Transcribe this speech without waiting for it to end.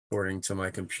According to my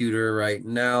computer right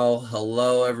now.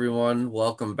 Hello, everyone.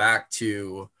 Welcome back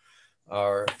to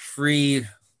our free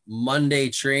Monday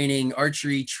training,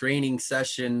 archery training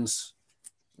sessions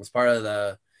as part of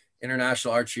the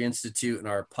International Archery Institute and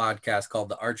our podcast called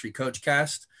the Archery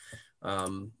CoachCast.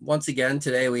 Once again,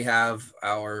 today we have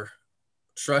our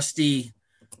trusty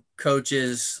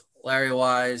coaches, Larry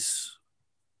Wise,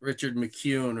 Richard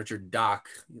Doc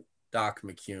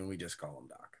McCune. We just call him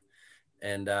Doc.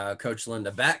 And Coach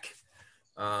Linda Beck.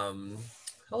 Hello,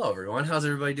 everyone. How's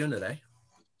everybody doing today?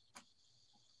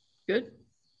 Good.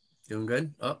 Doing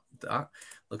good? Oh, Doc.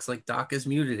 Looks like Doc is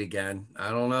muted again.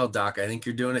 I don't know, Doc. I think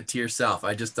you're doing it to yourself.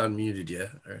 I just unmuted you.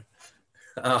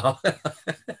 Oh.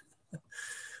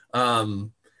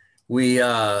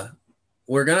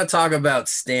 We're going to talk about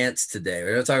stance today.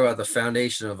 We're going to talk about the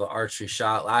foundation of the archery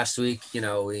shot. Last week,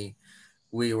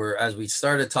 we were, as we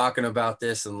started talking about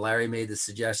this, and Larry made the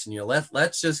suggestion,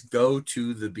 let's just go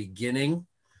to the beginning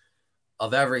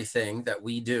of everything that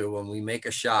we do when we make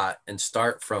a shot and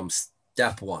start from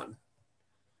step one.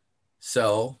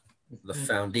 So the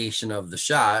foundation of the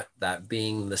shot, that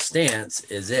being the stance,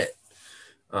 is it.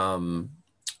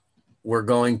 We're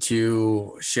going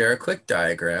to share a quick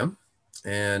diagram,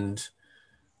 and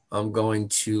I'm going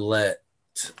to let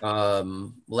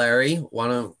Larry, why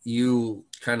don't you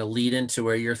kind of lead into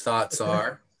where your thoughts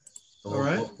are, and we'll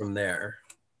go from there.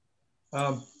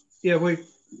 We're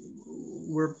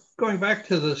going back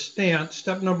to the stance,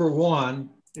 step number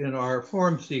one in our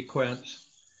form sequence.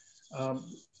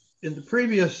 In the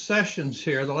previous sessions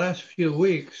here, the last few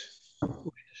weeks,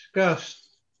 we discussed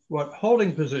what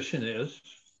holding position is,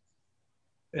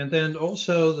 and then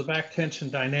also the back tension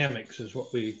dynamics is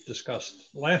what we discussed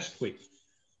last week.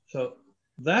 So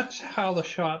that's how the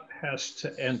shot has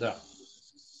to end up.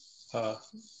 Our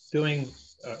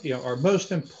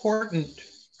most important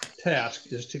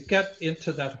task is to get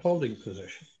into that holding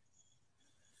position.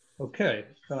 Okay,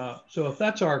 so if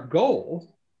that's our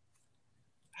goal,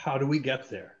 how do we get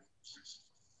there?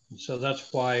 And so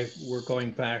that's why we're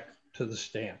going back to the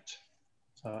stance.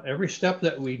 Every step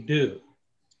that we do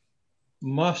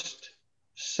must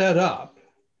set up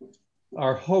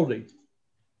our holding.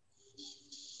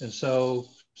 And so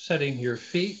setting your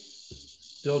feet,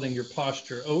 building your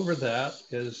posture over that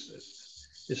is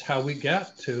how we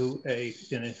get to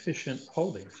an efficient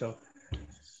holding. So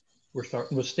we're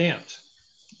starting with stance.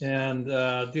 And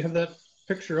do you have that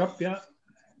picture up yet?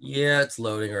 Yeah, it's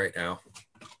loading right now.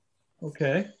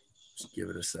 Okay. Just give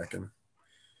it a second.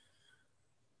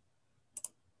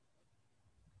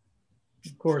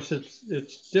 Of course,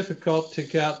 it's difficult to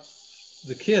get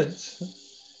the kids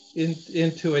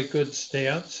into a good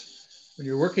stance. When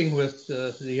you're working with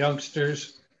the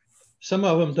youngsters, some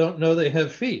of them don't know they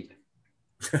have feet.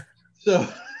 So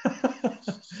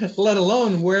let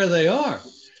alone where they are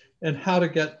and how to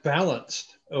get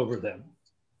balanced over them.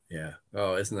 Yeah.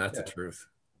 Oh, isn't that the truth?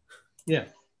 Yeah.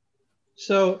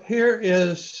 So here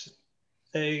is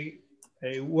a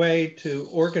way to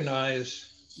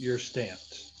organize your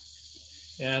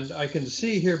stance. And I can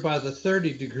see here by the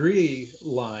 30-degree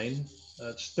line,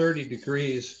 that's 30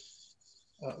 degrees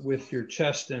with your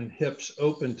chest and hips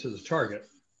open to the target.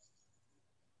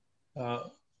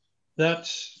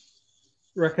 That's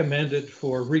recommended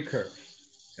for recurve.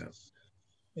 Yeah.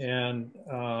 And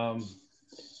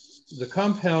the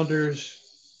compounders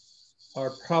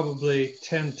are probably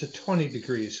 10 to 20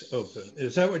 degrees open.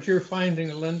 Is that what you're finding,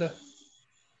 Linda?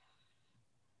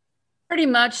 Pretty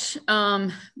much.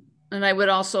 And I would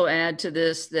also add to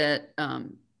this that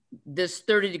this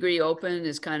 30-degree open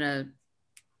is kind of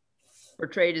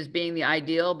portrayed as being the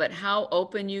ideal, but how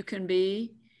open you can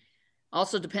be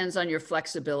also depends on your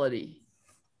flexibility.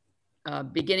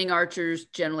 Beginning archers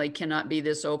generally cannot be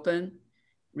this open,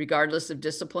 regardless of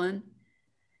discipline.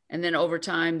 And then over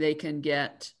time, they can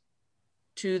get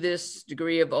to this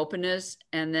degree of openness.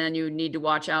 And then you need to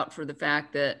watch out for the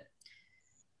fact that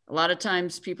a lot of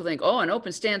times people think, oh, an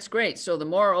open stance, great. So the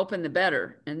more open, the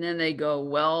better. And then they go,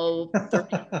 well,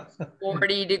 30,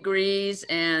 40 degrees.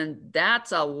 And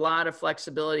that's a lot of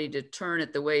flexibility to turn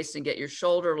at the waist and get your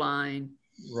shoulder line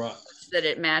right, so that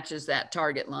it matches that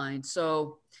target line.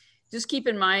 So just keep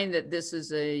in mind that this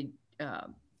is a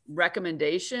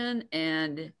recommendation,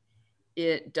 and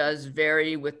it does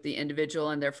vary with the individual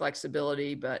and their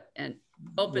flexibility, but an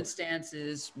open stance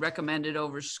is recommended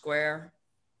over square.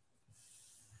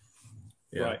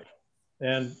 Yeah. Right.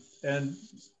 And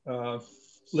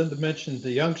Linda mentioned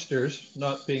the youngsters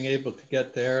not being able to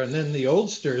get there, and then the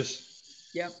oldsters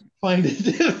find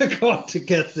it difficult to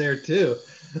get there too.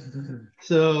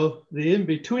 So the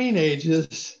in-between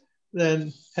ages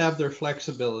then have their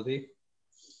flexibility,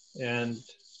 and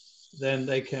then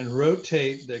they can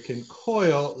rotate, they can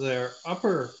coil their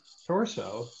upper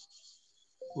torso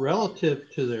relative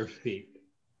to their feet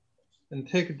and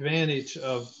take advantage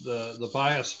of the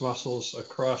bias muscles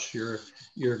across your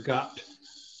gut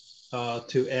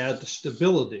to add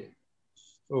stability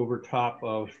over top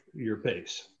of your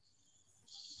base.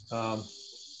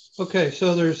 Okay,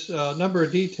 so there's a number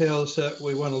of details that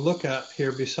we want to look at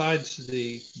here besides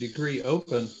the degree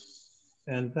open,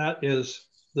 and that is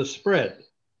the spread.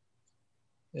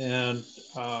 And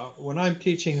when I'm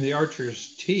teaching the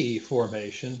archer's T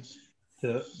formation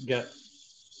to get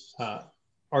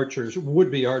archers,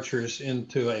 would-be archers,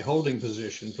 into a holding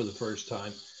position for the first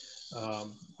time,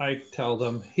 I tell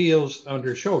them heels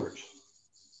under shoulders.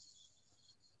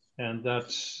 And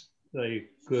that's a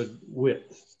good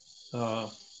width.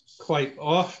 Quite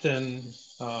often,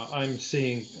 I'm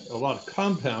seeing a lot of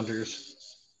compounders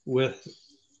with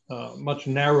much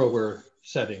narrower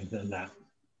setting than that.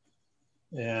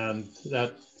 And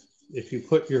that, if you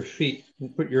put your feet,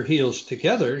 put your heels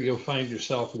together, you'll find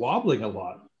yourself wobbling a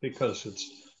lot because it's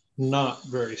not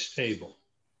very stable.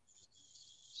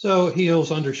 So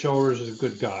heels under shoulders is a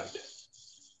good guide.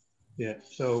 Yeah,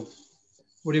 so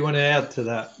what do you want to add to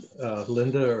that,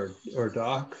 Linda or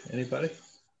Doc? Anybody?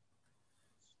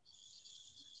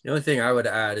 The only thing I would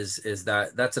add is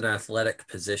that that's an athletic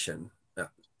position,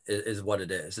 is what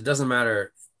it is. It doesn't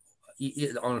matter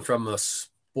from a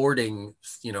sporting,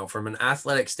 from an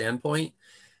athletic standpoint,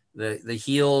 the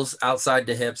heels outside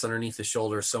the hips, underneath the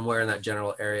shoulders, somewhere in that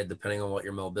general area, depending on what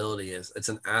your mobility is. It's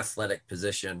an athletic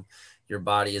position. Your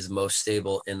body is most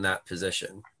stable in that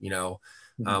position.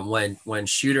 When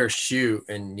shooters shoot,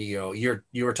 and you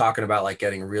were talking about like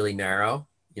getting really narrow,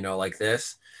 like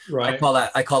this. Right.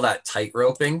 I call that tight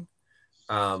roping.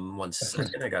 1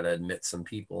 second, I gotta admit some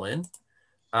people in.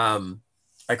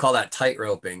 I call that tight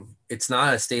roping. It's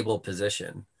not a stable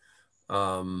position.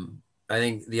 I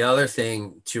think the other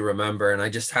thing to remember, and I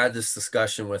just had this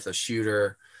discussion with a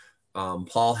shooter,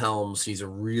 Paul Helms. He's a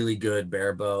really good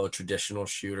bare bow traditional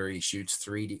shooter. He shoots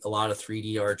a lot of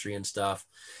 3D archery and stuff.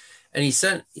 And he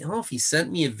sent, I don't know if he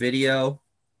sent me a video.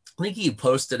 I think he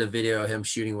posted a video of him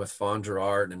shooting with Fawn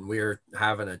Gerard, and we were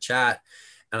having a chat.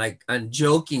 And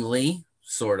jokingly,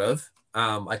 sort of,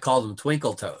 I called him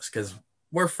Twinkle Toes because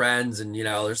we're friends, and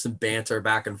there's some banter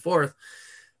back and forth.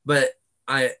 But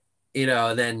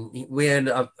then we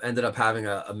ended up having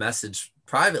a message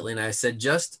privately, and I said,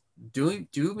 just do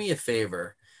me a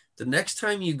favor. The next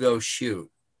time you go shoot,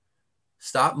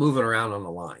 stop moving around on the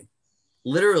line.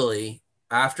 Literally,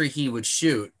 after he would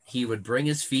shoot, he would bring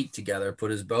his feet together,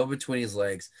 put his bow between his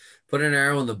legs, put an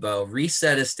arrow in the bow,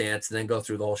 reset his stance, and then go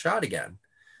through the whole shot again.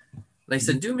 And I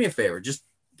said, do me a favor. Just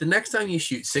the next time you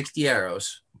shoot 60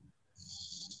 arrows,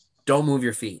 don't move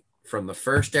your feet from the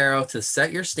first arrow to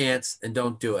set your stance, and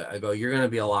don't do it. I go, you're going to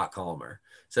be a lot calmer.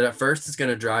 So at first it's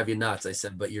going to drive you nuts. I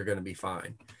said, but you're going to be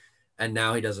fine. And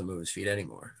now he doesn't move his feet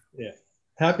anymore. Yeah.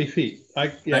 Happy feet.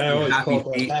 I always call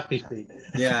them happy feet.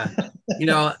 Yeah.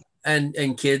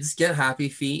 And kids get happy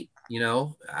feet,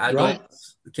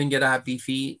 adults can get happy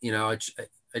feet. I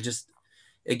just,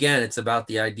 again, it's about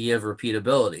the idea of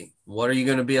repeatability. What are you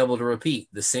going to be able to repeat?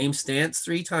 The same stance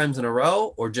 3 times in a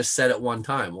row, or just set it 1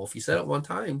 time? Well, if you set it 1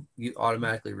 time, you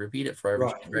automatically repeat it for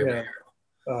every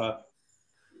arrow.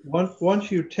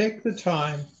 Once you take the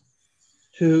time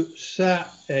to set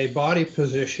a body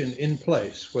position in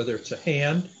place, whether it's a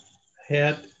hand,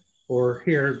 head, or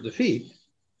here, the feet,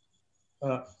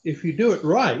 if you do it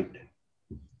right,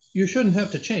 you shouldn't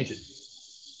have to change it.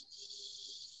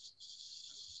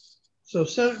 So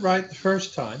set it right the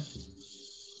first time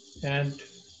and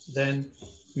then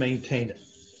maintain it.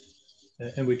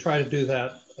 And we try to do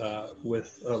that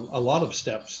with a lot of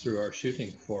steps through our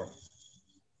shooting form.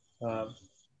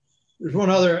 There's one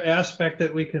other aspect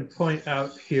that we can point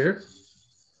out here.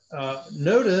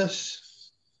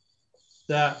 Notice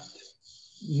that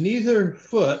neither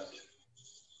foot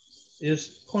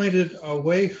is pointed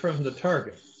away from the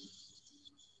target.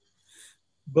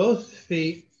 Both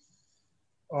feet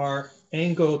are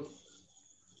angled,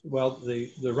 well,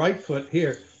 the right foot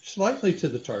here, slightly to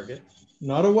the target,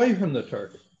 not away from the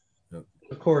target. Yep.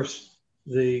 Of course,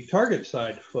 the target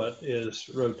side foot is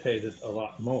rotated a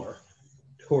lot more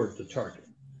toward the target.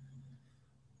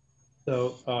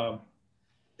 So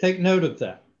take note of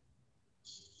that.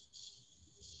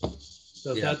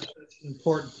 So that's an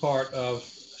important part of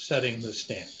setting the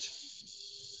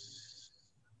stance.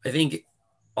 I think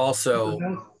also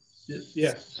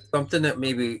something that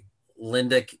maybe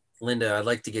Linda, I'd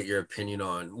like to get your opinion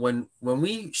on. When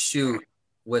we shoot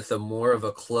with a more of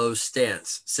a closed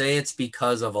stance, say it's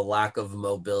because of a lack of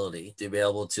mobility to be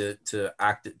able to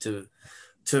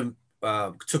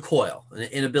to coil, an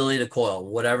inability to coil,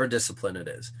 whatever discipline it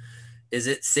is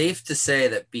it safe to say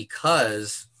that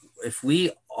because if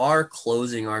we are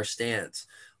closing our stance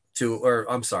to, or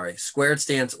I'm sorry, squared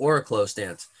stance or a closed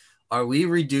stance, are we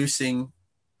reducing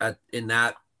in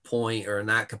that point or in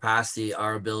that capacity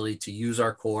our ability to use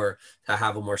our core to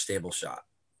have a more stable shot?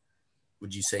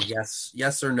 Would you say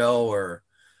yes or no, or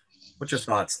what's your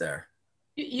thoughts there?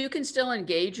 You can still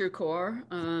engage your core.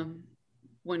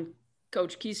 When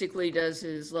Coach Kiesikli does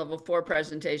his level 4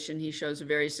 presentation, he shows a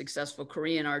very successful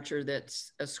Korean archer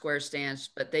that's a square stance,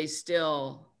 but they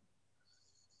still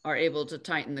are able to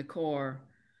tighten the core.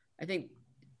 I think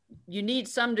you need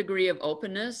some degree of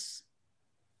openness,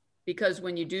 because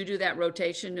when you do that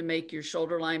rotation to make your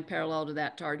shoulder line parallel to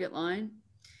that target line,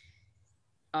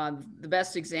 the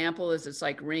best example is it's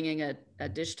like wringing a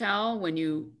dish towel.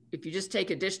 If you just take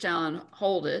a dish towel and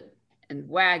hold it and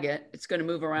wag it, it's going to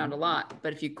move around a lot.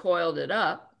 But if you coiled it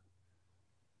up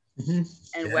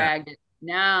and wagged it,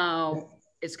 now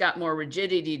it's got more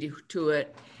rigidity to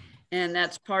it. And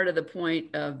that's part of the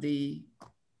point of the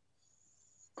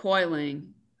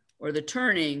coiling or the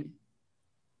turning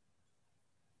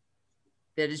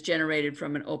that is generated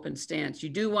from an open stance. You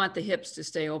do want the hips to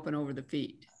stay open over the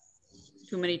feet.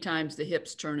 Too many times the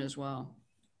hips turn as well.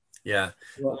 Yeah.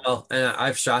 Well, and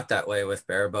I've shot that way with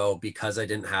barebow because I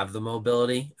didn't have the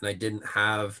mobility, and I didn't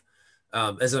have,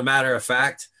 as a matter of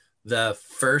fact, the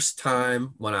first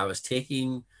time when I was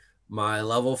taking my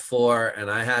level 4 and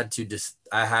I had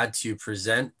to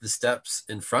present the steps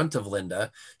in front of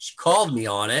Linda, she called me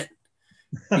on it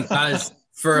because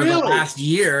for the last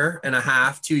year and a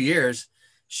half, 2 years,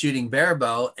 shooting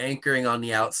barebow, anchoring on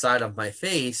the outside of my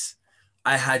face,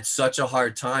 I had such a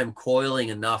hard time coiling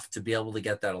enough to be able to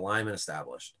get that alignment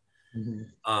established.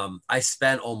 I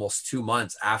spent almost 2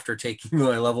 months after taking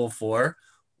my level 4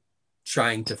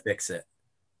 trying to fix it.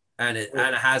 And it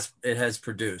has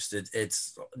produced.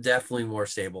 It's definitely more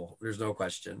stable. There's no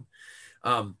question.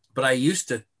 But I used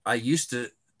to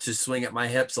swing at my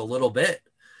hips a little bit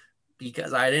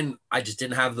because I just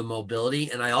didn't have the mobility,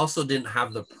 and I also didn't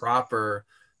have the proper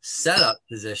setup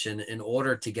position in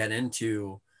order to get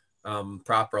into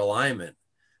proper alignment.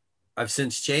 I've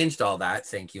since changed all that.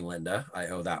 Thank you, Linda. I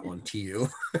owe that one to you.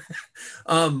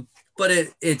 But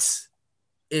it's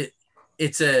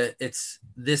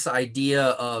this idea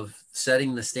of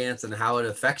setting the stance and how it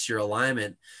affects your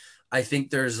alignment. I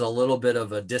think there's a little bit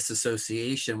of a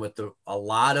disassociation with a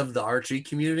lot of the archery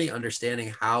community,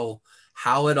 understanding how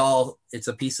it's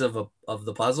a piece of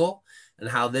the puzzle, and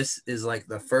how this is like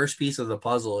the first piece of the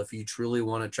puzzle if you truly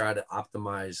want to try to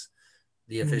optimize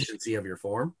the efficiency of your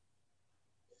form.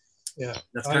 Yeah,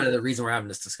 that's kind of the reason we're having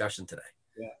this discussion today.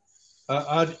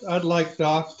 Yeah, I'd like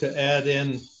Doc to add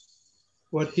in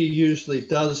what he usually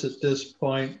does at this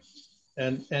point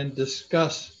and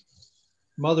discuss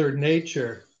Mother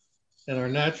Nature and our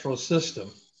natural system.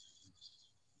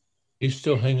 He's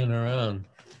still hanging around.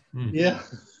 Yeah.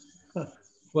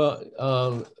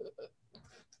 Well,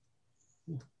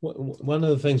 one of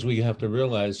the things we have to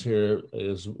realize here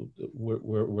is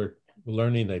we're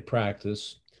learning a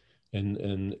practice, and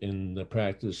in the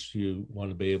practice you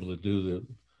want to be able to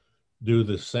do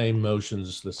the same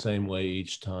motions the same way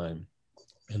each time.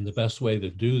 And the best way to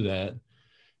do that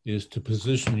is to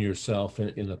position yourself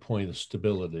in a point of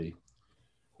stability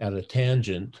at a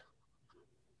tangent,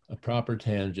 a proper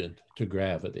tangent to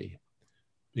gravity.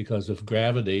 Because if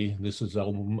gravity, this is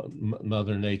all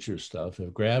Mother Nature stuff,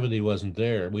 if gravity wasn't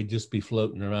there, we'd just be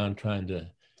floating around trying to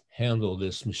handle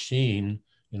this machine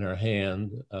in our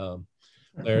hand.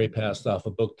 Larry passed off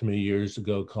a book to me years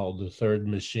ago called The Third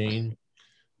Machine,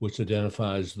 which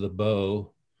identifies the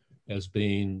bow as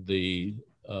being really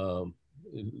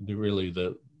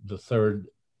the third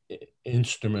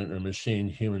instrument or machine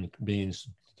human beings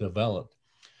developed.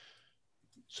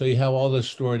 So you have all this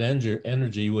stored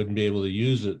energy, you wouldn't be able to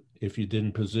use it if you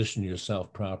didn't position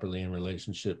yourself properly in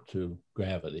relationship to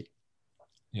gravity.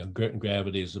 You know,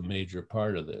 gravity is a major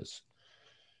part of this.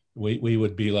 We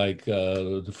would be like,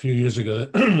 a few years ago,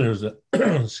 there was a,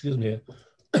 excuse me,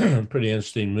 a pretty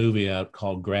interesting movie out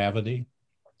called Gravity.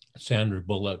 Sandra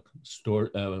Bullock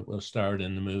starred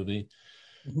in the movie.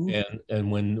 And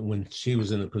when she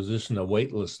was in a position of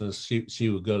weightlessness, she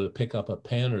would go to pick up a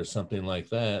pen or something like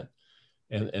that,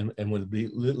 and would be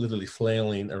literally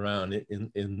flailing around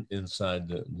inside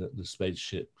the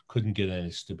spaceship, couldn't get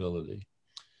any stability.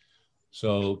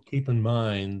 So keep in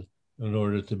mind, in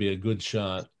order to be a good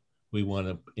shot, we want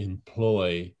to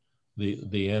employ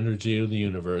the energy of the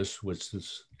universe, which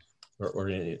is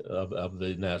of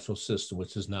the natural system,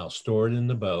 which is now stored in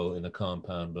the bow, in a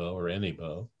compound bow or any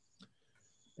bow.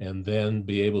 and then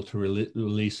be able to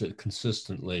release it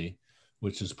consistently,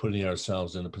 which is putting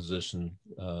ourselves in a position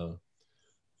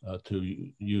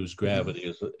to use gravity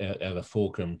as at a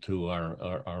fulcrum to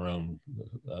our own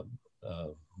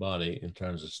body in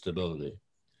terms of stability.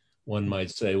 One might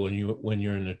say when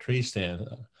you're in a tree stand,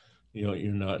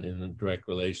 you're not in a direct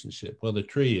relationship. Well, the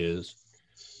tree is,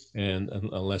 and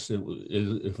unless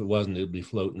if it wasn't, it'd be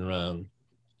floating around.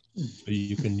 So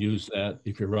you can use that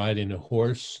if you're riding a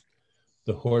horse.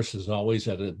 The horse is always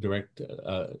at a direct,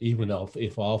 even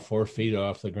if all 4 feet are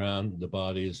off the ground, the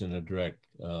body is in a direct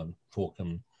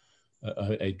fulcrum,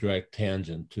 a direct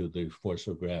tangent to the force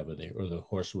of gravity, or the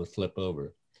horse would flip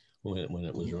over when it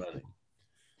was running.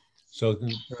 So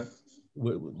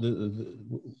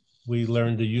we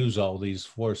learn to use all these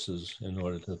forces in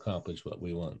order to accomplish what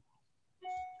we want.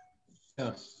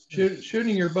 Yeah,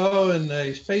 shooting your bow in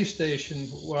a space station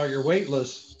while you're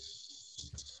weightless,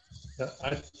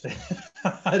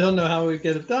 I don't know how we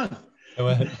get it done.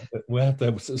 We have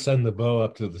to send the bow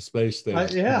up to the space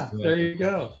station. Yeah, there you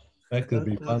go. That could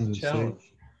be fun to see.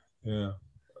 Yeah.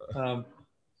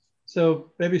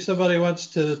 So maybe somebody wants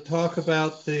to talk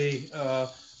about the 40%,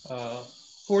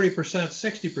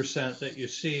 60% that you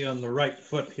see on the right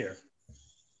foot here,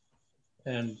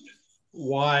 and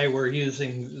why we're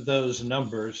using those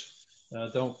numbers.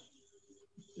 Don't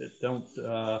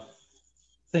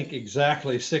think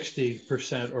exactly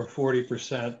 60% or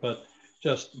 40%, but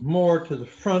just more to the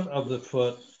front of the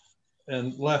foot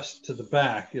and less to the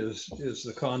back is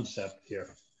the concept here.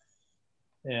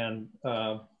 And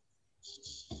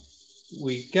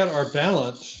we get our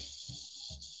balance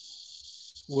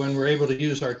when we're able to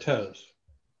use our toes.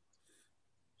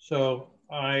 So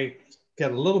I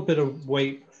get a little bit of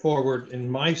weight forward in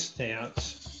my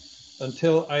stance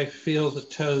until I feel the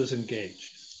toes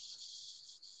engaged.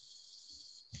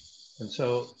 And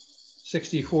so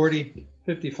 60, 40,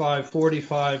 55,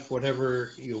 45,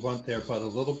 whatever you want there, but a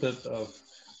little bit of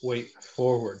weight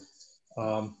forward.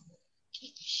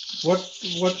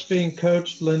 What's being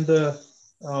coached, Linda,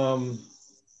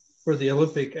 for the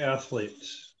Olympic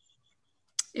athletes?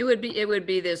 It would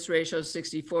be this ratio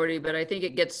 60-40, but I think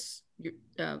it gets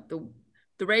the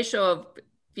ratio of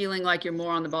feeling like you're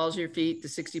more on the balls of your feet, the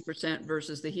 60%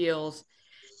 versus the heels,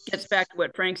 gets back to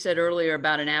what Frank said earlier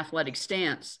about an athletic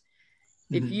stance.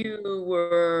 If you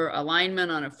were a lineman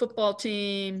on a football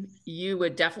team, you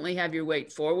would definitely have your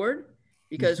weight forward,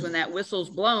 because when that whistle's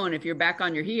blown, if you're back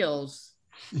on your heels,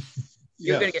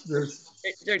 you're going to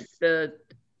get the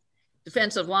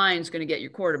defensive line's going to get your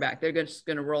quarterback. They're just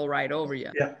going to roll right over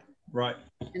you. Yeah, right.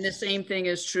 And the same thing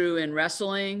is true in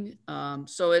wrestling.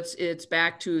 So it's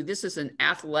back to, this is an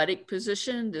athletic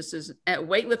position. This is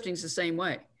weightlifting's the same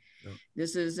way. Yeah.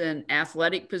 This is an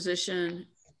athletic position.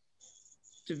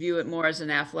 To view it more as an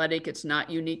athletic, it's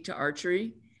not unique to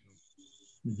archery.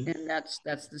 And that's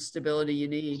the stability you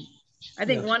need. I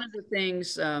think one of the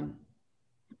things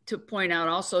to point out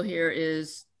also here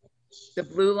is the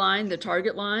blue line, the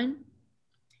target line.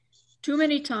 Too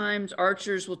many times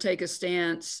archers will take a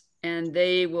stance and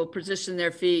they will position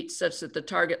their feet such that the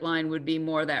target line would be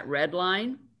more that red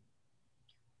line,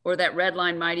 or that red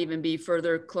line might even be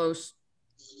further closer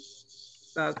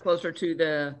to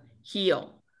the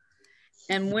heel.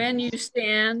 And when you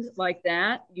stand like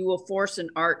that, you will force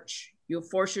an arch. You'll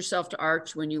force yourself to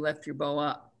arch when you lift your bow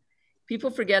up.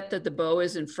 People forget that the bow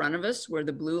is in front of us where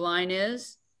the blue line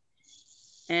is.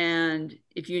 And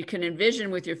if you can envision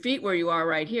with your feet where you are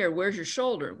right here, where's your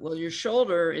shoulder? Well, your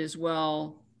shoulder is,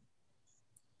 well,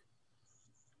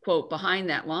 quote, behind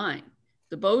that line.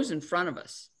 The bow's in front of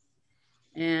us.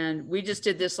 And we just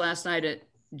did this last night at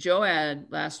Joad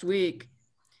last week.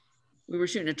 We were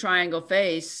shooting a triangle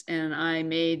face, and I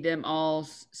made them all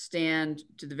stand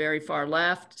to the very far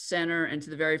left, center, and to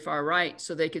the very far right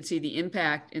so they could see the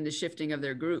impact in the shifting of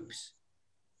their groups.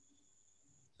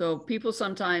 So people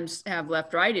sometimes have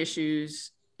left-right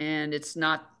issues, and it's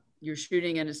not your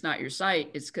shooting and it's not your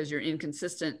sight. It's because you're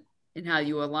inconsistent in how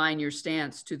you align your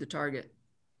stance to the target.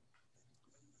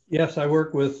 Yes, I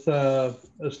work with a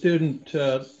student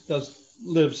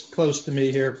lives close to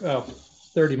me here,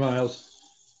 30 miles.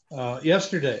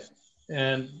 Yesterday,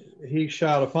 and he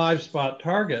shot a 5-spot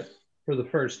target for the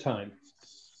first time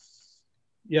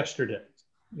yesterday,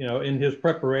 in his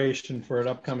preparation for an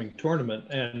upcoming tournament.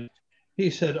 And he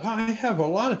said, I have a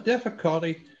lot of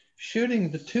difficulty shooting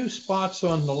the 2 spots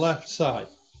on the left side.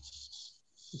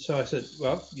 So I said,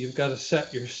 well, you've got to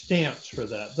set your stance for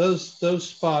that. Those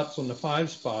spots on the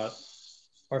 5-spot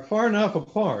are far enough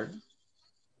apart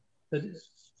that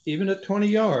even at 20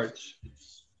 yards,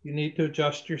 you need to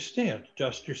adjust your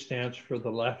stance for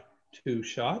the left 2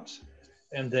 shots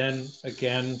and then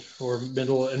again for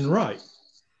middle and right.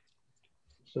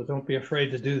 So don't be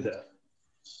afraid to do that.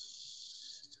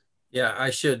 Yeah, I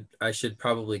should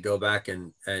probably go back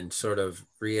and sort of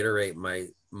reiterate my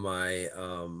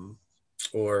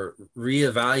or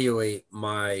reevaluate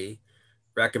my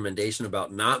recommendation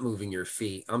about not moving your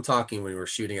feet. I'm talking when we're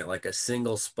shooting at like a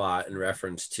single spot in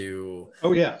reference to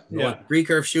Oh yeah, yeah.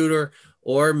 recurve shooter,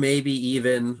 or maybe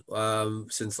even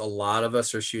since a lot of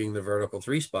us are shooting the vertical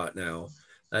 3-spot now,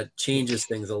 that changes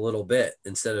things a little bit.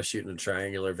 Instead of shooting a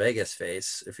triangular Vegas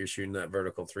face, if you're shooting that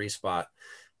vertical 3-spot,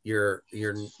 you're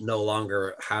no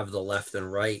longer have the left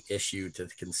and right issue to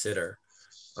consider.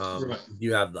 Right.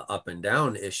 You have the up and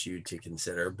down issue to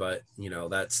consider, but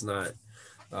that's not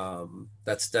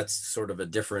that's sort of a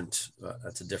different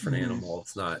that's a different animal.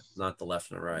 It's not the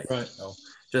left and the right. Right. So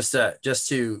just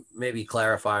to maybe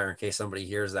clarify, or in case somebody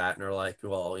hears that and they're like,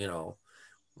 well,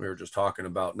 we were just talking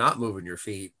about not moving your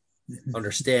feet.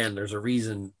 Understand there's a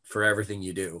reason for everything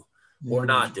you do or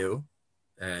not do,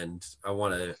 and I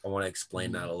want to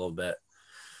explain that a little bit.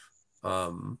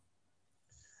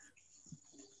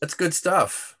 That's good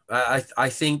stuff. I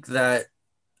think that,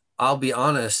 I'll be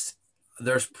honest,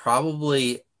 there's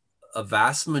probably a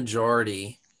vast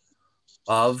majority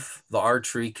of the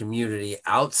archery community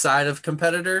outside of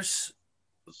competitors,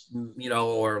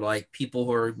 or like people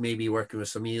who are maybe working with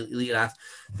some elite athletes.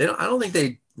 I don't think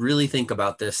they really think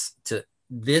about this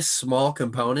small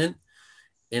component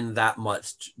in that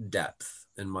much depth,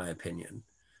 in my opinion.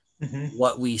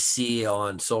 What we see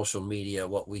on social media,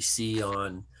 what we see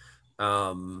on,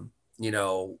 the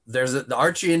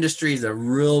archery industry is a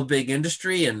real big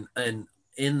industry, and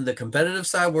in the competitive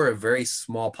side, we're a very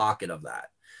small pocket of that.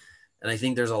 And I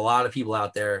think there's a lot of people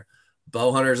out there,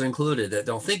 bow hunters included, that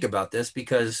don't think about this,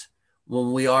 because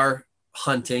when we are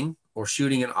hunting or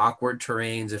shooting in awkward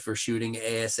terrains, if we're shooting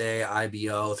ASA,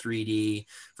 IBO, 3D,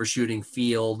 for shooting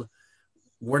field,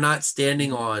 we're not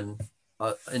standing on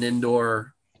an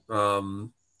indoor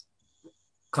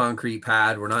concrete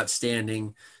pad. We're not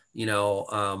standing, in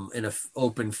an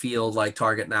open field like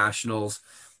Target Nationals.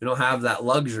 We don't have that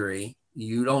luxury.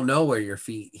 You don't know where your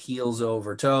feet, heels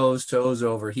over toes, toes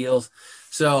over heels.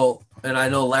 So, and I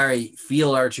know, Larry,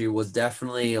 field archery was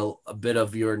definitely a bit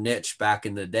of your niche back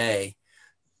in the day.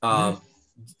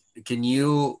 Can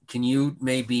you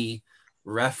maybe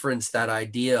reference that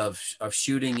idea of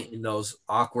shooting in those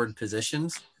awkward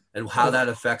positions and how that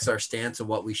affects our stance of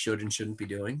what we should and shouldn't be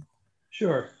doing?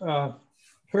 Sure.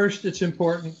 First, it's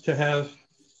important to have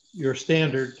your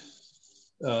standard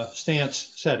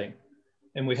stance setting,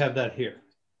 and we have that here.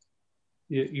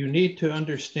 You need to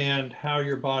understand how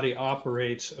your body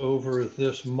operates over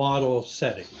this model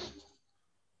setting.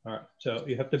 All right, so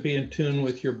you have to be in tune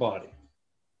with your body,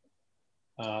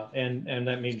 and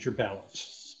that means your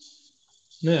balance.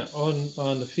 Now,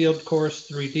 on the field course,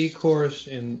 3D course,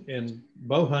 in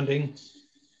bow hunting,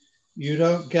 you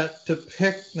don't get to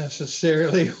pick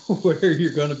necessarily where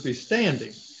you're going to be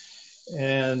standing.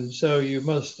 And so you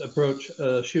must approach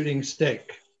a shooting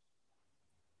stake.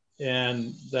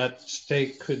 And that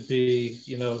stake could be,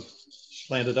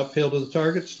 slanted uphill to the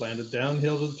target, slanted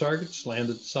downhill to the target,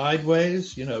 slanted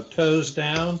sideways, toes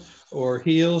down or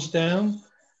heels down.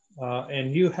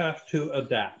 And you have to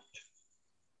adapt.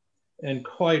 And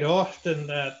quite often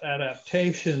that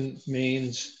adaptation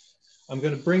means I'm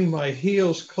going to bring my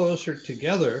heels closer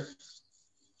together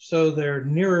so they're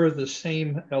nearer the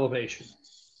same elevation.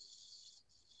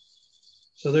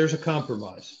 So there's a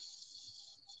compromise.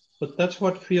 But that's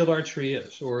what field archery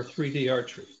is, or 3D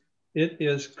archery. It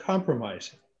is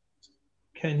compromising.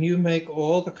 Can you make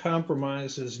all the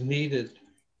compromises needed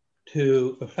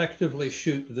to effectively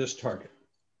shoot this target?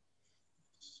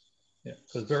 Yeah,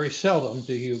 because very seldom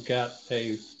do you get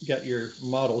your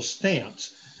model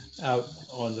stance out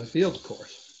on the field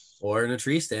course. Or in a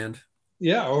tree stand.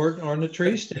 Yeah, or on a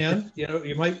tree stand.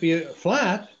 You might be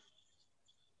flat,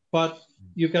 but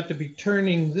you've got to be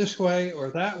turning this way or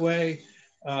that way,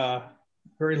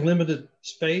 very limited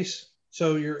space.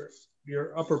 So your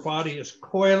upper body is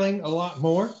coiling a lot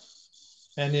more.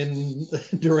 And in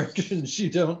directions you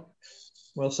don't,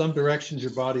 well, some directions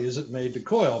your body isn't made to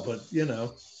coil, but you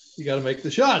got to make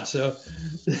the shot. So,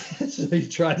 so you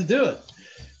try to do it.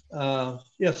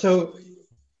 So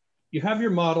you have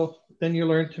your model, then you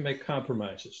learn to make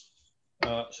compromises.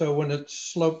 So when it's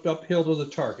sloped uphill to the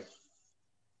target,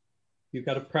 you've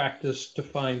got to practice to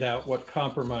find out what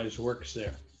compromise works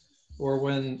there. Or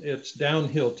when it's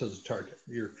downhill to the target,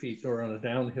 your feet are on a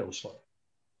downhill slope,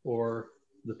 or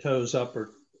the toes up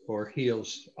or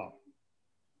heels up.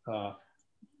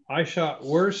 I shot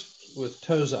worst with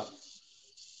toes up.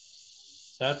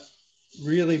 That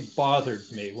really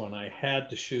bothered me when I had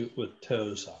to shoot with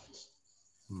toes up.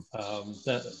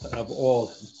 That of all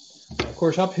of them. Of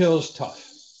course, uphill is tough.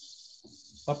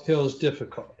 Uphill is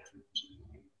difficult.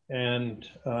 And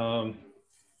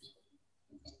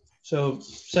so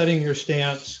setting your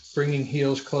stance, bringing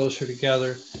heels closer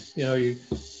together, you know,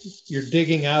 you're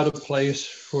digging out a place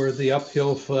for the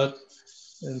uphill foot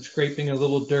and scraping a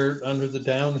little dirt under the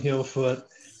downhill foot.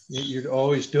 You're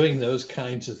always doing those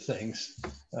kinds of things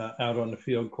out on the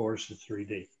field course of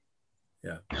 3D.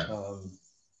 Yeah.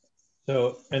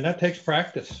 So, and that takes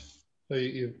practice. So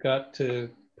you've got to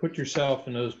put yourself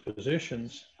in those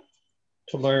positions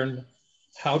to learn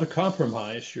how to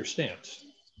compromise your stance.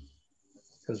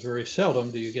 Because very seldom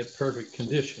do you get perfect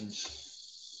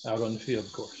conditions out on the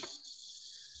field course.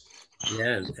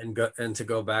 Yeah, and to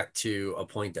go back to a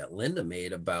point that Linda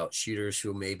made about shooters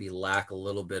who maybe lack a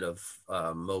little bit of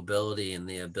mobility and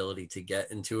the ability to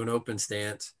get into an open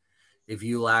stance. If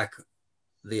you lack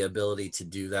the ability to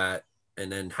do that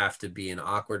and then have to be in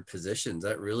awkward positions,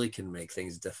 that really can make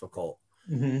things difficult.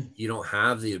 Mm-hmm. You don't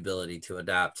have the ability to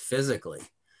adapt physically.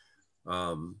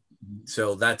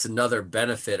 So that's another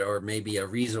benefit, or maybe a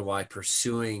reason why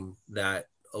pursuing that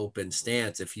open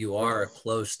stance, if you are a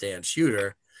close stance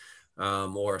shooter,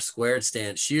 or a squared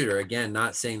stance shooter, again,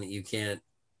 not saying that you can't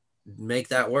make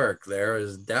that work. There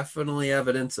is definitely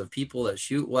evidence of people that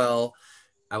shoot well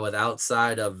with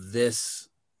outside of this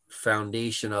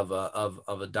foundation of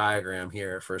a diagram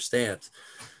here for stance.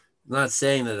 I'm not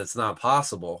saying that it's not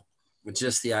possible. It's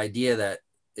just the idea that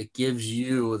it gives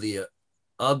you the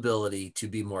ability to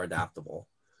be more adaptable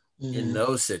in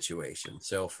those situations.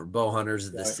 So for bow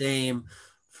hunters, the same.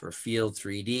 For field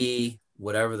 3D,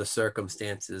 whatever the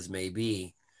circumstances may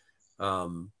be,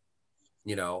 you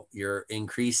know, you're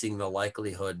increasing the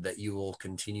likelihood that you will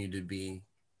continue to be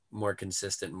more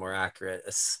consistent, more accurate,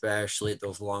 especially at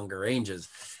those longer ranges.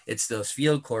 It's those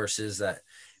field courses that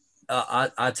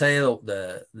I tell you,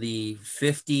 the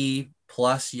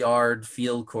 50+ yard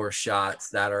field course shots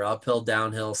that are uphill,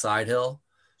 downhill, side hill,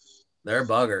 they're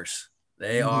buggers.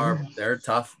 They're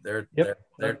tough. They're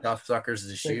tough suckers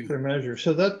to shoot. Take their measure.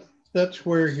 So that's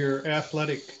where your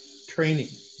athletic training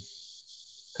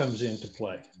comes into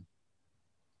play.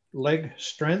 Leg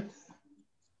strength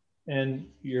and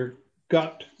your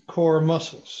gut core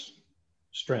muscles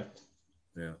strength.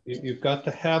 Yeah. You've got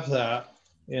to have that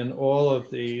in all of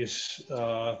these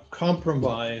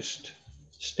compromised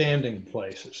standing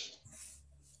places.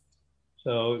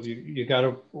 So you got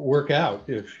to work out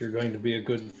if you're going to be a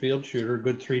good field shooter, a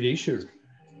good 3D shooter.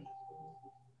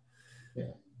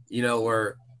 Yeah. You know,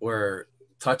 we're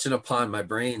touching upon, my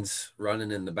brain's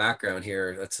running in the background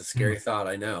here. That's a scary thought,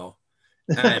 I know.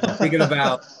 And I'm thinking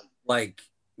about, like,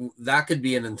 that could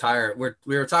be an entire,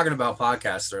 we were talking about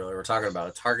podcasts earlier. We're talking about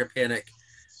a target panic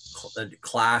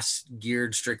class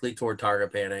geared strictly toward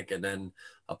target panic, and then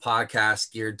a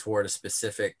podcast geared toward a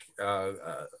specific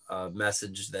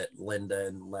message that Linda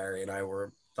and Larry and I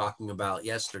were talking about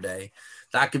yesterday.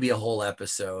 That could be a whole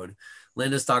episode.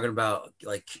 Linda's talking about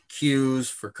like cues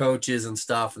for coaches and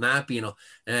stuff, and that being,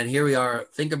 and here we are.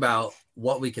 Think about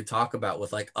what we could talk about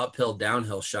with like uphill,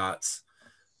 downhill shots,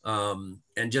 and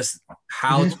just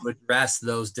how to address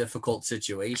those difficult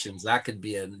situations. That could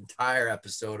be an entire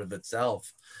episode of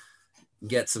itself.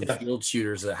 Get some field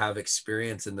shooters that have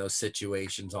experience in those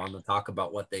situations on to talk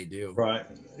about what they do. Right.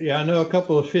 Yeah, I know a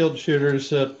couple of field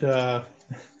shooters that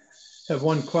have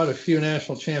won quite a few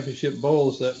national championship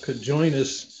bowls that could join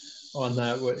us on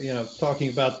that. You know, talking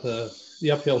about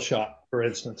the uphill shot, for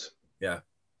instance. Yeah.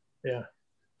 Yeah.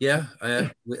 Yeah,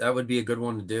 that would be a good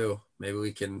one to do. Maybe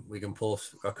we can pull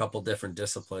a couple different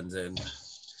disciplines in,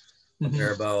 a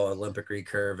barebow, Olympic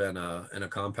recurve, and a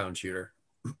compound shooter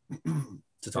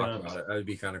to talk about it. That would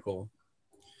be kind of cool.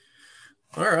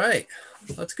 All right,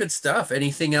 that's good stuff.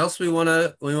 Anything else we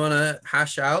wanna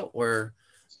hash out? Or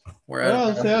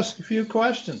let's ask a few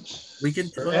questions. We can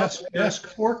ask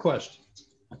 4 questions.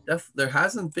 There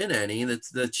hasn't been any.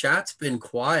 The chat's been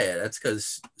quiet. That's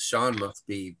because Sean must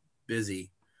be busy.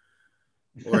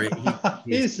 Or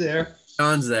he's there.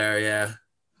 Sean's there, yeah.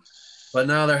 But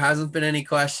no, there hasn't been any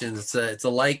questions. It's a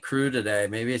light crew today.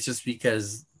 Maybe it's just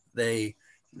because they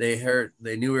knew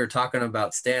we were talking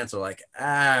about stance. They're like,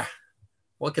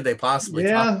 what could they possibly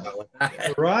talk about with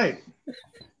that? Right.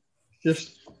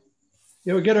 Just,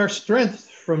 you know, we get our strength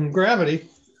from gravity,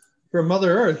 from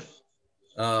Mother Earth.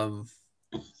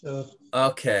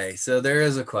 Okay, so there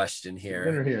is a question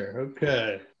here.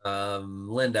 Okay.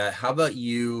 Linda, how about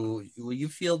you? Will you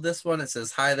field this one? It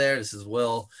says, hi there, this is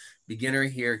Will, beginner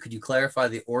here. Could you clarify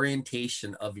the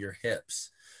orientation of your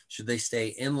hips? Should they stay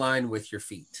in line with your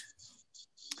feet?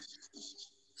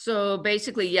 So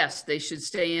basically, yes, they should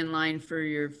stay in line for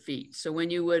your feet. So when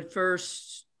you would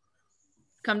first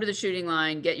come to the shooting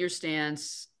line, get your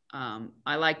stance,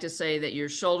 I like to say that your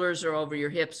shoulders are over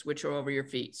your hips, which are over your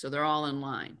feet. So they're all in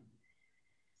line.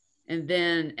 And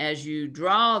then as you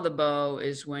draw the bow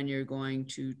is when you're going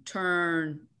to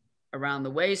turn around the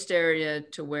waist area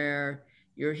to where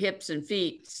your hips and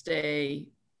feet stay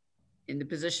in the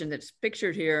position that's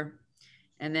pictured here.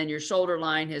 And then your shoulder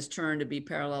line has turned to be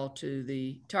parallel to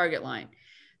the target line.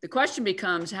 The question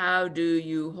becomes, how do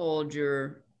you hold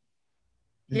your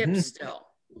hips still?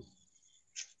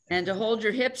 And to hold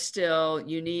your hips still,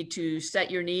 you need to set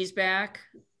your knees back,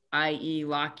 i.e.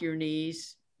 lock your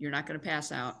knees. You're not going to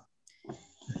pass out.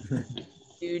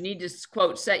 You need to,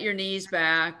 quote, set your knees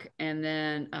back and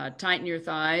then tighten your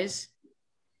thighs.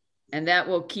 And that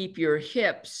will keep your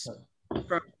hips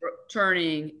from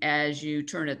turning as you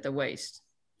turn at the waist.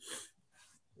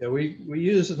 Yeah, we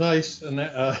use a nice,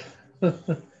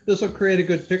 this will create a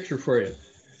good picture for you.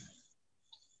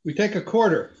 We take a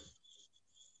quarter.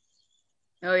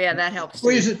 Oh yeah, that helps.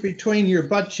 Squeeze it between your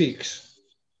butt cheeks.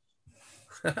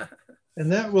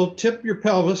 And that will tip your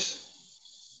pelvis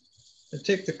and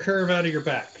take the curve out of your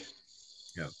back.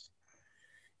 Yeah.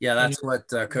 Yeah, that's what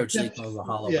Coach Lee calls a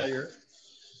hollow.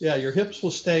 Yeah, your hips will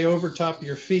stay over top of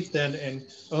your feet then, and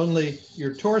only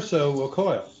your torso will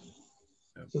coil.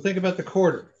 Yeah. So think about the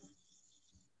quarter.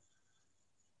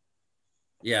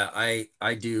 Yeah,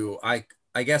 I do. I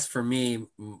guess for me,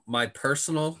 my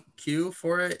personal cue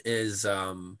for it is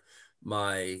I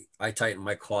tighten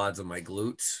my quads and my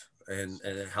glutes, and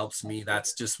it helps me.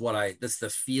 That's just that's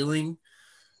the feeling.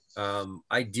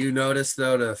 I do notice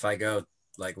though that if I go,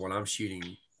 like when I'm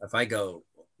shooting, if I go,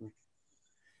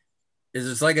 is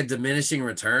it's like a diminishing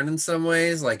return in some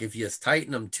ways. Like if you just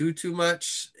tighten them too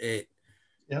much, it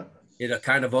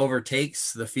kind of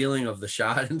overtakes the feeling of the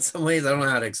shot in some ways. I don't know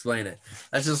how to explain it.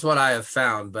 That's just what I have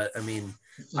found. But I mean,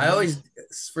 I always,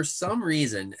 for some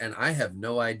reason, and I have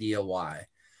no idea why,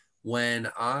 when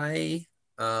I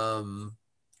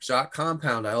shot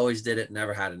compound, I always did it,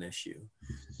 never had an issue.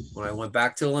 When I went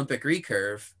back to Olympic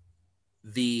recurve,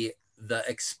 the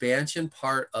expansion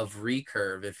part of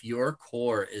recurve, if your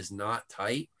core is not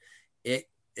tight,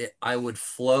 I would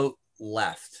float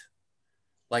left.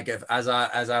 Like if as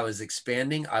I was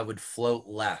expanding, I would float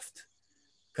left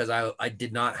because I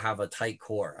did not have a tight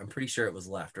core. I'm pretty sure it was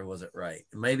left, or was it right?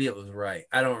 Maybe it was right.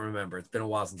 I don't remember. It's been a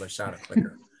while since I shot a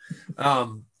clicker.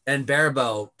 And bare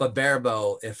bow,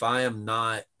 if I am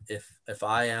not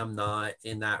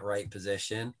in that right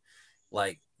position,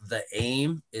 like the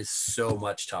aim is so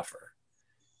much tougher.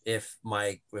 If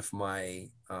my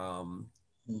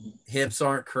hips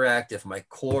aren't correct, if my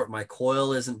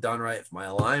coil isn't done right, if my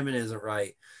alignment isn't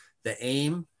right, the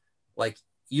aim, like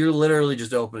you're literally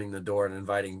just opening the door and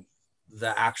inviting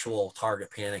the actual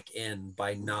target panic in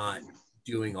by not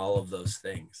doing all of those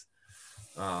things.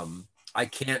 I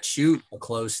can't shoot a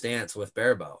closed stance with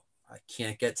bare bow. I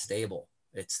can't get stable.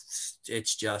 It's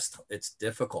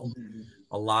difficult.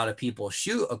 A lot of people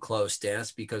shoot a closed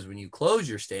stance because when you close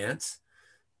your stance,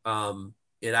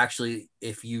 it actually,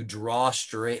 if you draw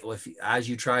straight, as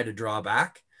you try to draw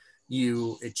back,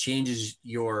 it changes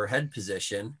your head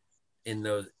position in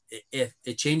those. If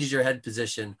it changes your head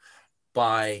position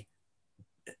by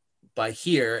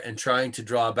here and trying to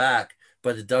draw back,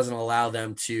 but it doesn't allow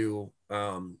them to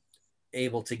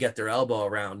able to get their elbow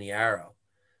around the arrow.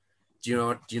 Do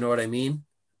you know what I mean?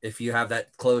 If you have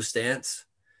that closed stance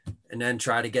and then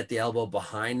try to get the elbow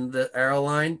behind the arrow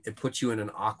line, it puts you in an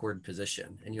awkward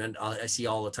position. And I see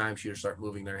all the time shooters start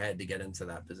moving their head to get into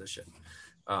that position.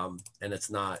 And it's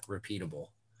not repeatable.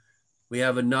 We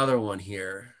have another one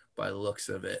here by the looks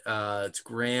of it. It's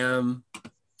Graham.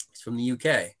 He's from the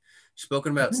UK.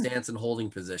 Spoken about stance and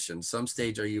holding position. Some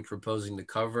stage are you proposing to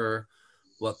cover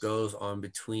what goes on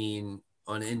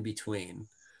in between?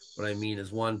 What I mean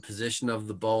is one, position of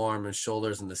the bow arm and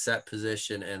shoulders in the set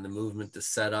position, and the movement to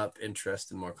set up,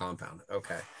 interest, and more compound.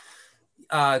 Okay.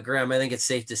 Graham, I think it's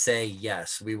safe to say,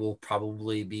 yes, we will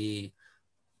probably be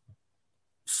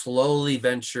slowly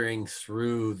venturing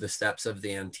through the steps of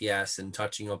the MTS and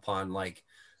touching upon, like,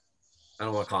 I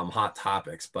don't want to call them hot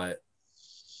topics, but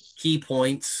key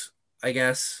points, I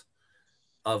guess,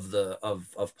 of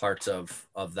parts of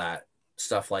that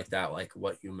stuff, like that, like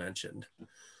what you mentioned,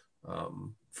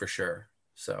 for sure.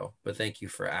 So, but thank you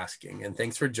for asking, and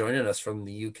thanks for joining us from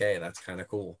the UK. That's kind of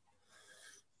cool.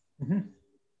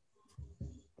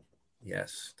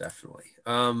 Yes, definitely.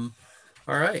 All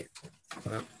right.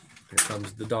 Here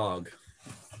comes the dog.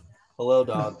 Hello,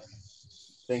 dog.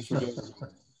 Thanks for doing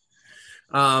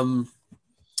it.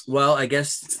 Well, I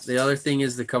guess the other thing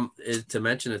is to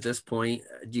mention at this point.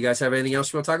 Do you guys have anything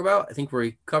else you want to talk about? I think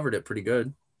we covered it pretty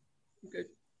good. Good.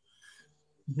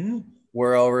 Mm-hmm.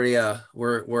 We're already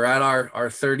we're at our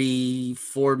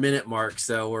 34-minute mark,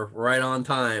 so we're right on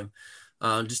time.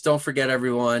 Just don't forget,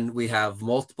 everyone, we have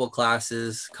multiple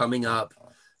classes coming up.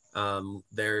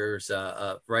 There's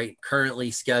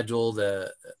currently scheduled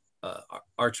a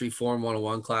Archery Form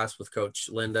 101 class with Coach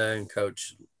Linda and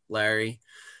Coach Larry.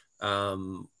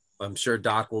 I'm sure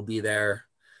Doc will be there.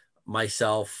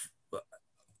 Myself,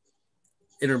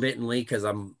 intermittently, because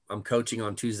I'm coaching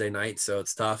on Tuesday nights, so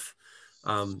it's tough.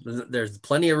 There's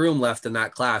plenty of room left in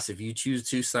that class. If you choose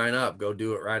to sign up, go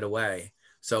do it right away,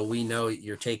 so we know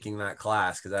you're taking that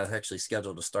class, because that's actually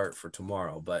scheduled to start for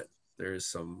tomorrow. But there's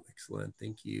some excellent.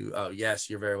 Thank you. Oh yes,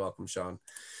 you're very welcome, Sean.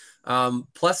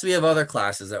 Plus we have other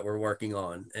classes that we're working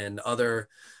on, and other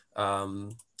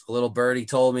a little birdie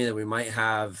told me that we might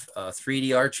have a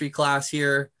 3D archery class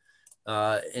here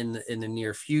in the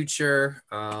near future,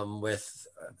 with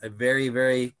a very,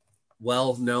 very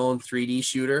well-known 3D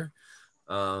shooter.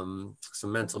 Some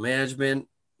mental management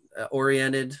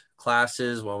oriented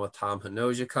classes, one with Tom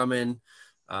Hanoja coming.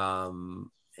 And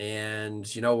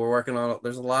we're working on,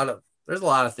 there's a lot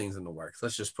of things in the works.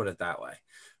 Let's just put it that way.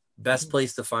 Best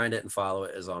place to find it and follow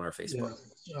it is on our Facebook.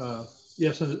 Yeah.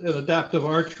 Yes, an adaptive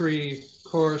archery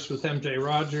course with MJ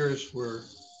Rogers. We're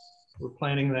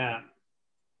planning that.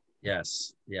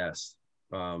 Yes.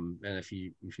 And if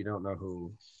you don't know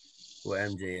who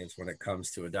MJ is when it comes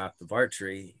to adaptive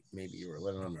archery, maybe you were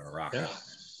living under a rock. Yeah.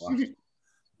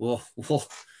 Well,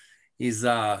 he's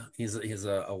a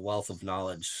wealth of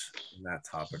knowledge in that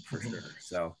topic for sure.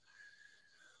 So,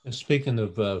 and speaking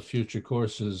of future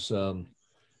courses,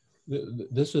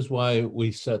 this is why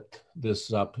we set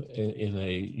this up in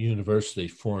a university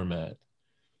format,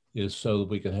 is so that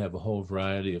we can have a whole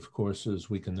variety of courses.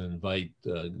 We can invite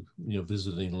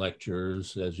visiting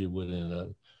lecturers, as you would in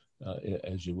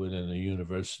a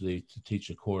university, to teach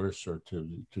a course or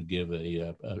to give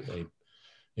a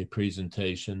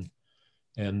presentation.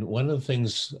 And one of the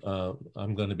things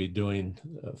I'm going to be doing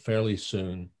fairly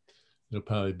soon, it'll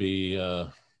probably be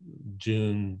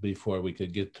June before we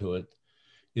could get to it,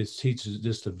 is teaches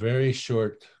just a very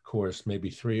short course, maybe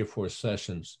 3 or 4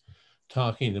 sessions,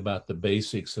 talking about the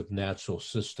basics of natural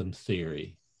system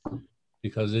theory,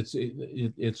 because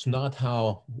it's not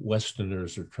how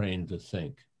Westerners are trained to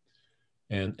think,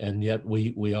 and yet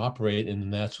we operate in the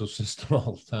natural system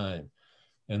all the time.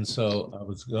 And so I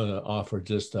was going to offer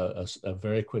just a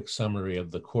very quick summary of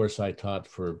the course I taught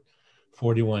for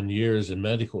 41 years in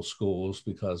medical schools,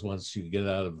 because once you get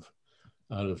out of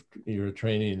your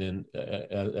training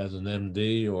as an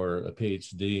MD or a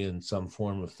PhD in some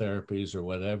form of therapies or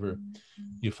whatever,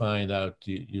 you find out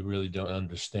you really don't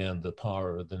understand the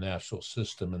power of the natural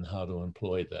system and how to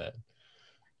employ that.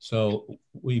 So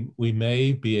we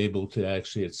may be able to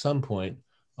actually at some point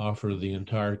offer the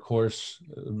entire course.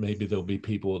 Maybe there'll be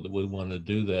people that would want to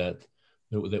do that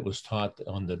was taught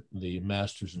on the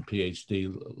master's and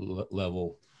PhD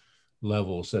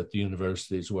levels at the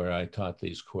universities where I taught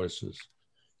these courses.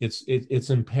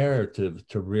 It's imperative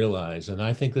to realize, and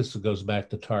I think this goes back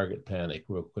to target panic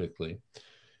real quickly,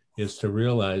 is to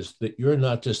realize that you're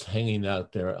not just hanging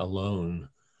out there alone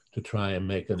to try and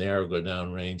make an arrow go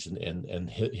down range and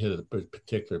hit a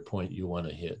particular point you want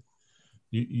to hit.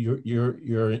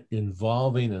 You're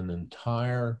involving an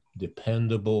entire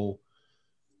dependable,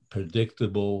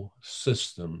 predictable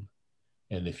system.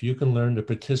 And if you can learn to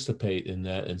participate in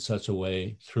that in such a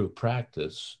way through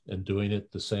practice and doing it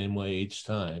the same way each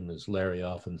time, as Larry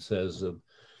often says of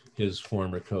his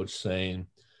former coach, saying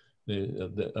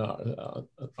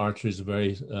archery is a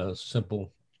very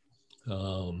simple,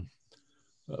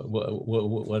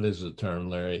 what is the term,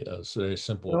 Larry? It's a very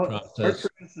simple process. Archery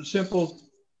is a simple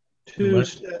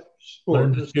two-step sport.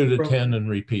 Learn to shoot a 10 and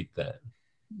repeat that.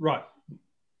 Right.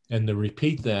 And to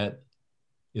repeat that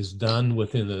is done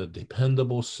within a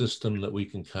dependable system that we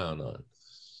can count on.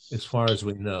 As far as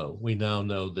we know, we now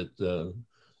know that the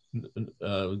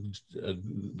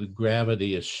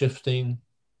gravity is shifting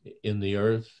in the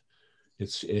earth.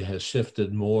 It has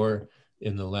shifted more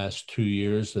in the last 2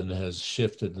 years than it has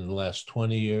shifted in the last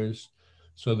 20 years.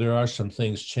 So there are some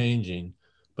things changing,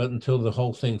 but until the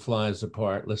whole thing flies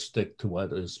apart, let's stick to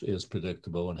what is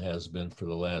predictable and has been for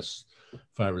the last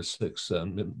 5 or 6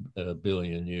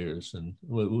 billion years. And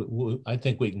I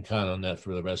think we can count on that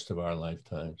for the rest of our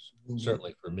lifetimes,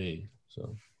 certainly for me.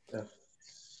 So yeah.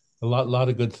 a lot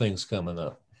of good things coming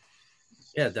up.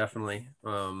 Yeah, definitely.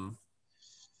 All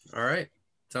right.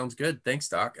 Sounds good. Thanks,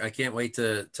 Doc. I can't wait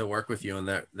to work with you on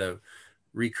that, the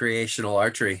recreational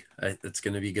archery. It's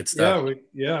going to be good stuff. We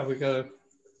got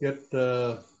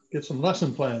to get some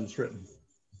lesson plans written.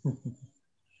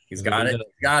 He's got it.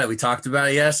 Got it. We talked about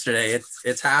it yesterday.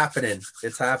 It's happening.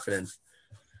 It's happening.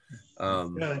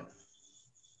 Okay.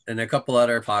 And a couple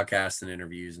other podcasts and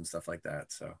interviews and stuff like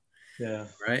that. So yeah.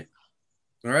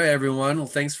 All right, everyone. Well,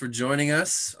 thanks for joining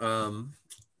us.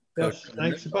 Yes,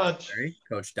 thanks a bunch.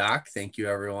 Coach Doc, thank you,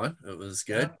 everyone. It was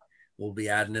good. Yeah. We'll be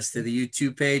adding this to the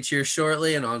YouTube page here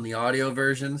shortly and on the audio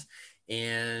versions.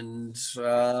 And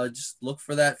just look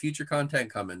for that future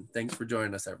content coming. Thanks for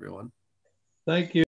joining us, everyone. Thank you.